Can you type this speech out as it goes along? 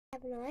I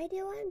have no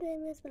idea why I'm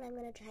doing this, but I'm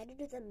going to try to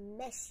do the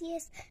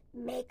messiest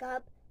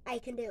makeup I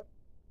can do.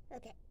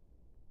 Okay.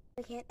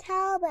 I can't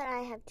tell, but I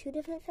have 2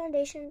 different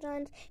foundations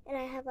on, and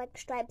I have like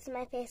stripes in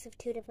my face of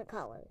 2 different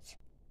colors.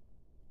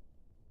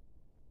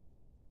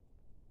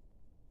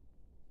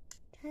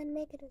 Trying to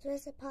make it as red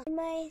as possible.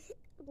 My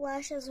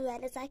blush as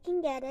red as I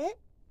can get it.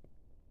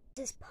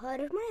 This is part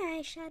of my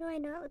eyeshadow. I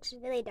know it looks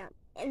really dumb.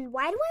 And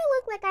why do I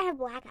look like I have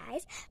black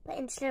eyes, but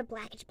instead of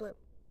black, it's blue?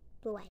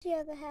 Blue eye. The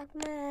other half of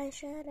my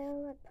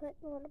eyeshadow, I put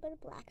a little bit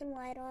of black and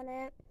white on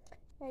it.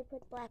 I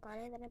put black on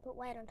it, then I put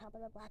white on top of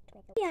the black to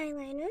make it the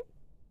eyeliner.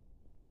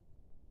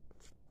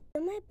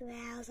 On my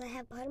brows, I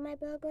have part of my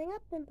brow going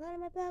up and part of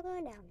my brow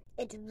going down.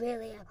 It's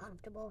really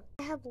uncomfortable.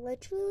 I have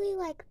literally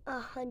like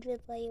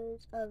 100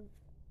 layers of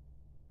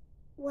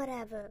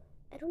whatever.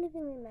 I don't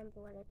even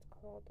remember what it's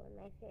called on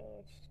my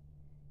face.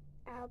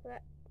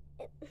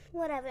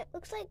 Whatever. It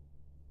looks like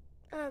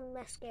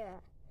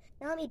mascara.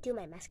 Now let me do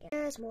my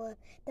mascara.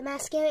 The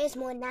mascara is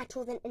more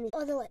natural than any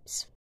other lips.